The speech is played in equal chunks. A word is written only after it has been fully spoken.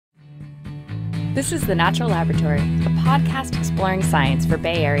This is The Natural Laboratory, a podcast exploring science for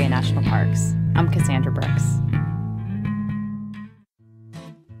Bay Area national parks. I'm Cassandra Brooks.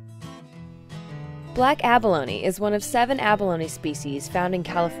 Black abalone is one of 7 abalone species found in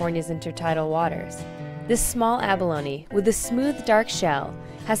California's intertidal waters. This small abalone, with a smooth dark shell,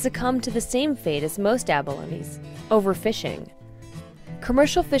 has succumbed to the same fate as most abalones, overfishing.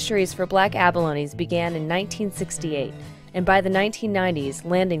 Commercial fisheries for black abalones began in 1968, and by the 1990s,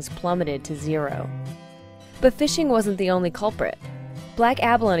 landings plummeted to 0. But fishing wasn't the only culprit. Black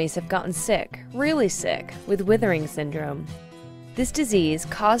abalones have gotten sick, really sick, with withering syndrome. This disease,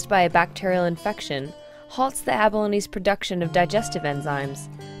 caused by a bacterial infection, halts the abalone's production of digestive enzymes.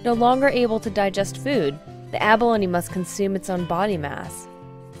 No longer able to digest food, the abalone must consume its own body mass.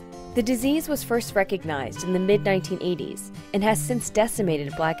 The disease was first recognized in the mid-1980s and has since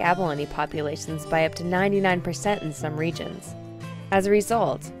decimated black abalone populations by up to 99% in some regions. As a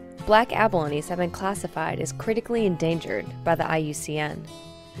result, black abalones have been classified as critically endangered by the IUCN.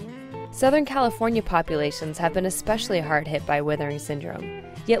 Southern California populations have been especially hard hit by withering syndrome,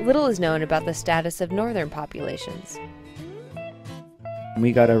 yet little is known about the status of northern populations.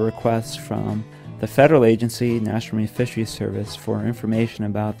 We got a request from the federal agency, National Marine Fisheries Service, for information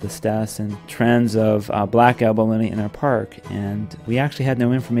about the status and trends of black abalone in our park, and we actually had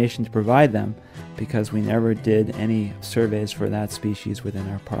no information to provide them because we never did any surveys for that species within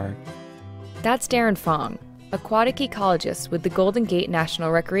our park. That's Darren Fong, Aquatic Ecologist with the Golden Gate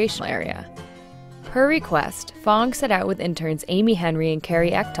National Recreational Area. Per request, Fong set out with interns Amy Henry and Kari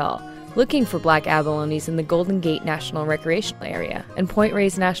Eckdahl, looking for black abalones in the Golden Gate National Recreational Area and Point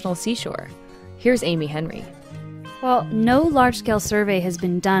Reyes National Seashore. Here's Amy Henry. Well, no large-scale survey has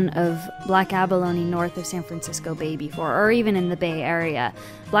been done of black abalone north of San Francisco Bay before, or even in the Bay Area.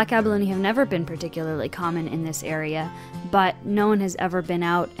 Black abalone have never been particularly common in this area, but no one has ever been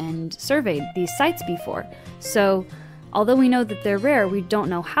out and surveyed these sites before. So, although we know that they're rare, we don't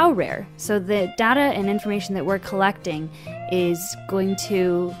know how rare. So the data and information that we're collecting is going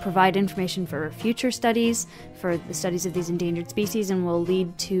to provide information for future studies, for the studies of these endangered species, and will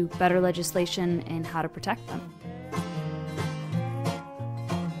lead to better legislation and how to protect them.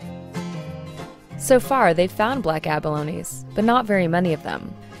 So far, they've found black abalones, but not very many of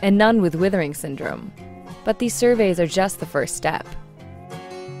them, and none with withering syndrome. But these surveys are just the first step.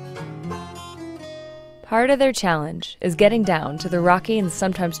 Part of their challenge is getting down to the rocky and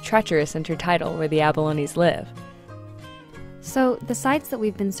sometimes treacherous intertidal where the abalones live. So the sites that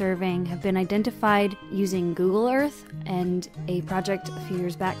we've been surveying have been identified using Google Earth and a project a few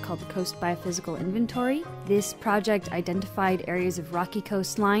years back called the Coast Biophysical Inventory. This project identified areas of rocky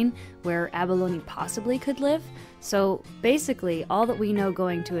coastline where abalone possibly could live. So basically, all that we know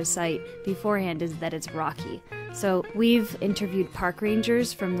going to a site beforehand is that it's rocky. So we've interviewed park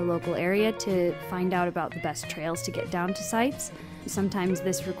rangers from the local area to find out about the best trails to get down to sites. Sometimes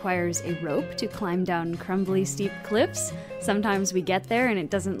this requires a rope to climb down crumbly, steep cliffs. Sometimes we get there and it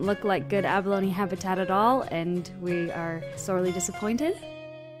doesn't look like good abalone habitat at all, and we are sorely disappointed.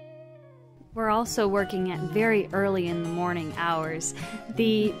 We're also working at very early in the morning hours.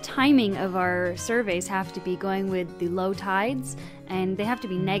 The timing of our surveys have to be going with the low tides, and they have to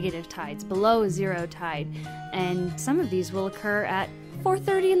be negative tides, below 0 tide. And some of these will occur at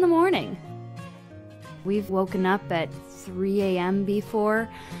 4:30 in the morning. We've woken up at 3 a.m. before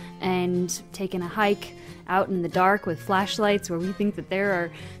and taken a hike out in the dark with flashlights where we think that there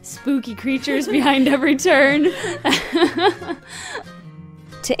are spooky creatures behind every turn.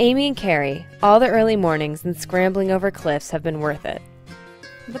 To Amy and Kari, all the early mornings and scrambling over cliffs have been worth it.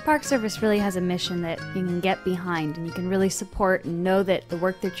 The Park Service really has a mission that you can get behind and you can really support and know that the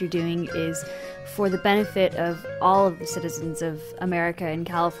work that you're doing is for the benefit of all of the citizens of America and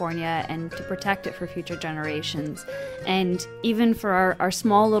California and to protect it for future generations. And even for our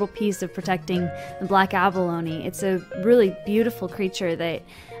small little piece of protecting the black abalone, it's a really beautiful creature that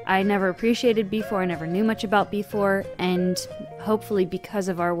I never appreciated before, I never knew much about before, and hopefully because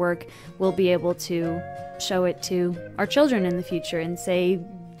of our work, we'll be able to show it to our children in the future and say,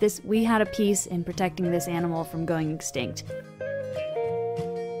 we had a piece in protecting this animal from going extinct.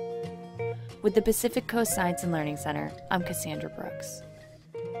 With the Pacific Coast Science and Learning Center, I'm Cassandra Brooks.